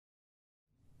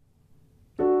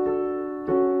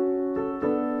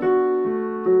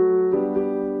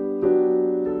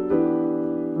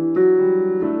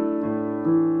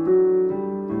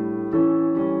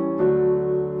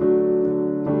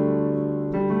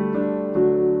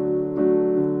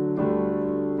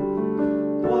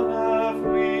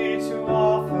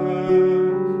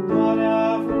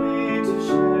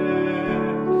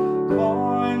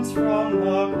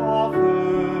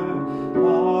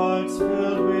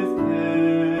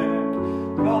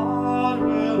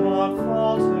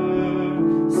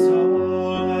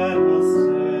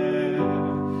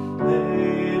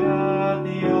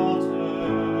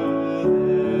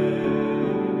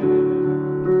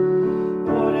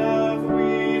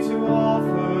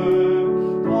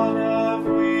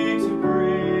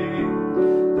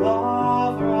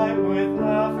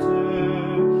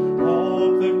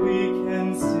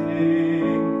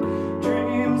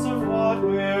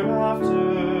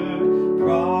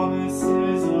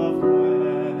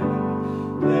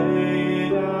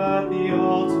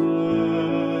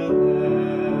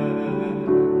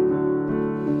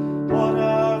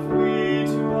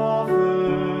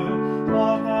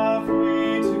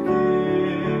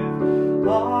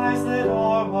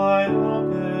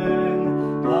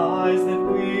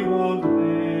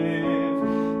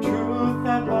 Truth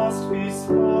that must be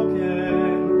spoken.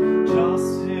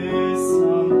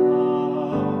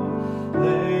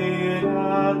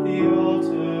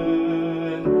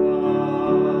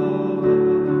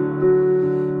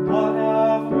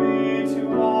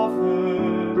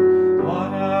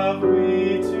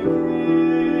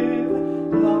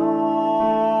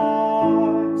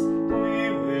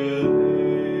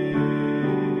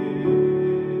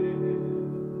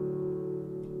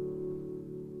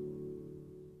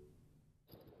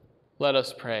 Let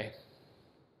us pray.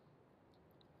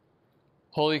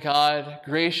 Holy God,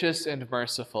 gracious and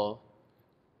merciful,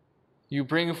 you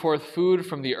bring forth food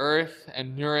from the earth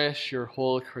and nourish your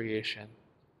whole creation.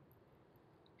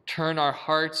 Turn our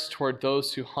hearts toward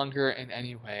those who hunger in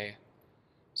any way,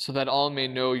 so that all may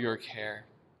know your care.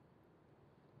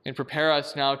 And prepare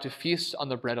us now to feast on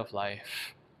the bread of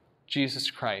life, Jesus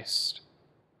Christ,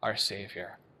 our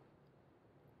Savior.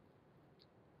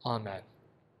 Amen.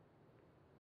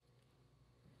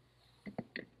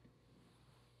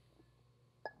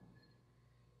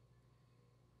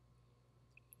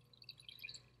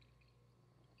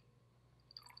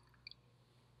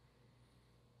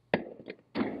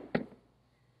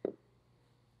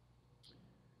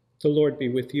 The Lord be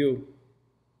with you.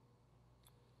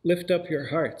 Lift up your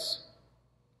hearts.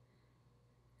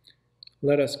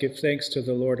 Let us give thanks to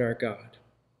the Lord our God.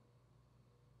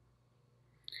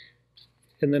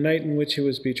 In the night in which he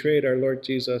was betrayed, our Lord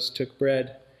Jesus took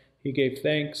bread. He gave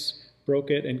thanks, broke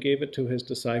it, and gave it to his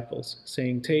disciples,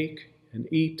 saying, "Take and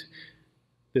eat.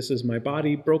 This is my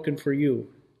body broken for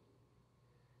you.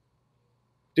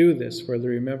 Do this for the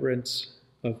remembrance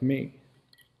of me."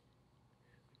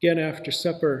 Again, after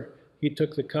supper, he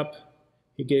took the cup,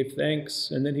 he gave thanks,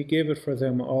 and then he gave it for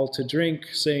them all to drink,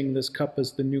 saying, "This cup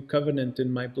is the new covenant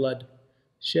in my blood,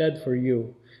 shed for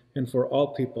you and for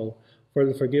all people for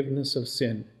the forgiveness of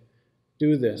sin.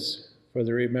 Do this for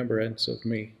the remembrance of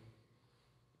me."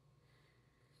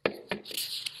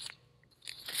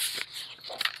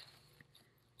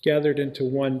 Gathered into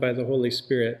one by the Holy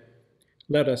Spirit,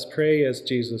 let us pray as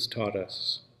Jesus taught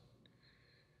us.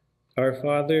 Our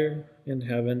Father in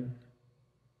heaven,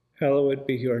 hallowed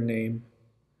be your name.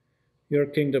 Your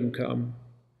kingdom come,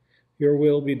 your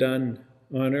will be done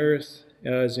on earth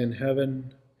as in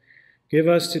heaven. Give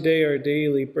us today our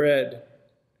daily bread.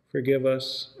 Forgive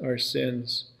us our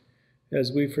sins,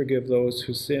 as we forgive those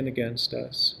who sin against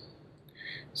us.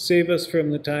 Save us from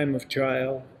the time of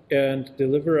trial, and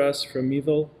deliver us from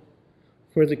evil.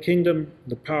 For the kingdom,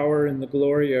 the power, and the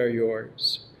glory are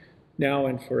yours, now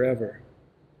and forever.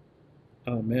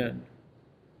 Amen.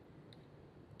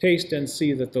 Taste and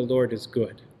see that the Lord is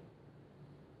good.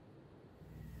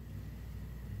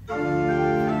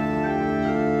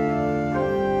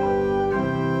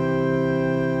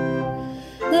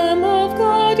 Lamb of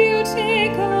God, you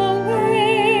take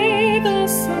away the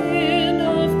sin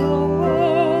of the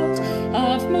world.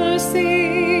 Have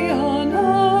mercy on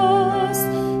us.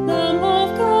 Lamb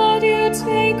of God, you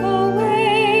take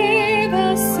away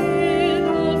the sin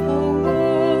of the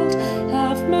world.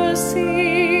 Have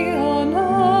mercy on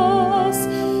us.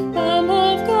 Lamb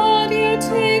of God, you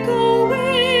take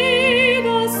away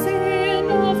the sin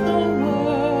of the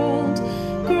world.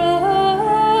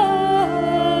 Grant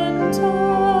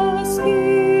us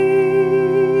peace.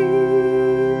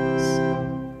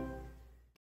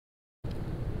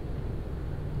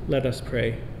 Let us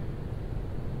pray.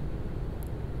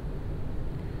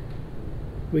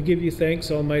 We give you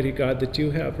thanks, Almighty God, that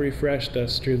you have refreshed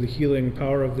us through the healing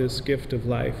power of this gift of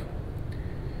life.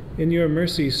 In your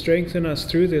mercy, strengthen us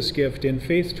through this gift in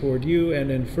faith toward you and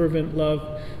in fervent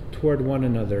love toward one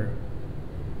another.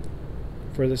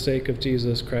 For the sake of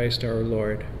Jesus Christ our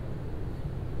Lord.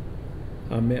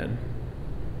 Amen.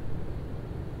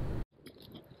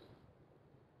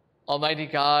 Almighty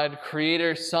God,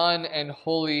 Creator, Son, and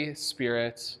Holy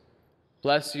Spirit,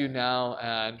 bless you now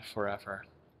and forever.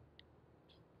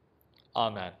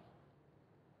 Amen.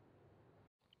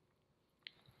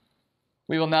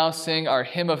 We will now sing our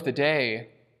hymn of the day,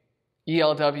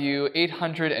 ELW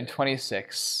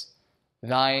 826,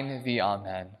 Thine the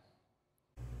Amen.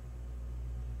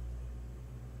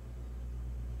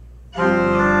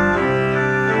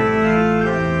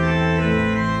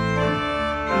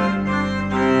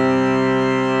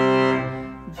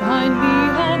 Thine be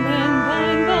amen,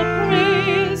 thine the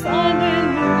praise,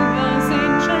 alleluia's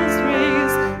angels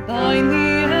raise. Thine the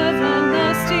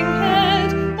everlasting head,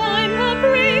 thine the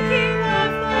breaking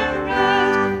of the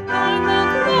bread. Thine the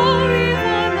glory,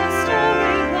 thine the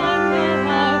story, thine the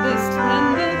harvest and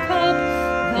the cup.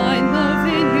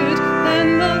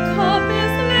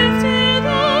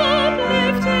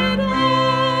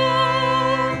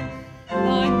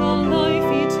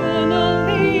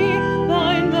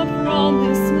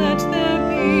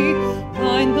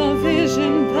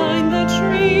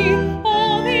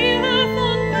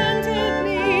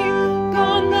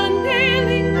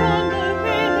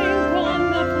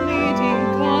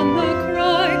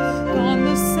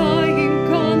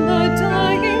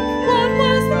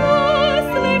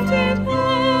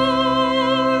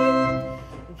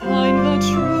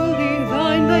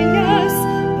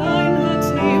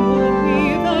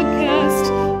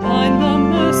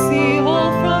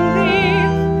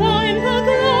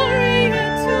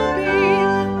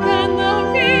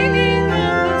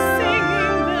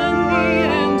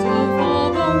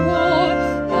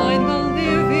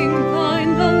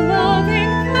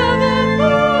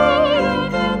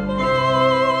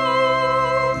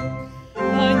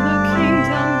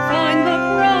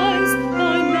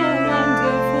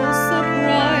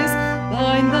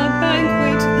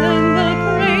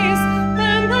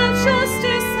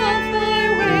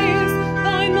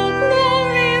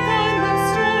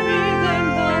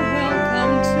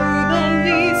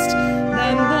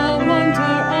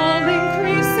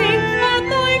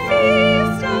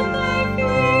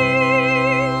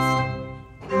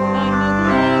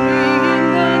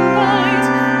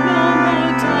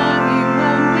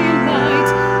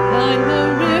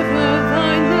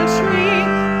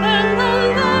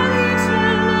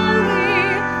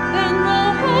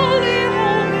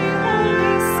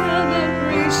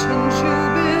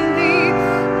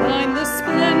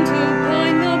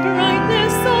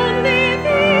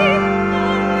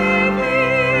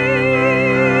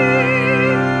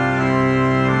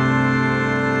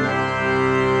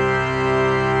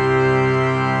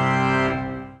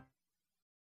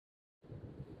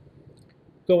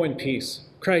 Go in peace.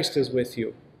 Christ is with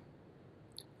you.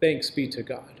 Thanks be to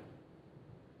God.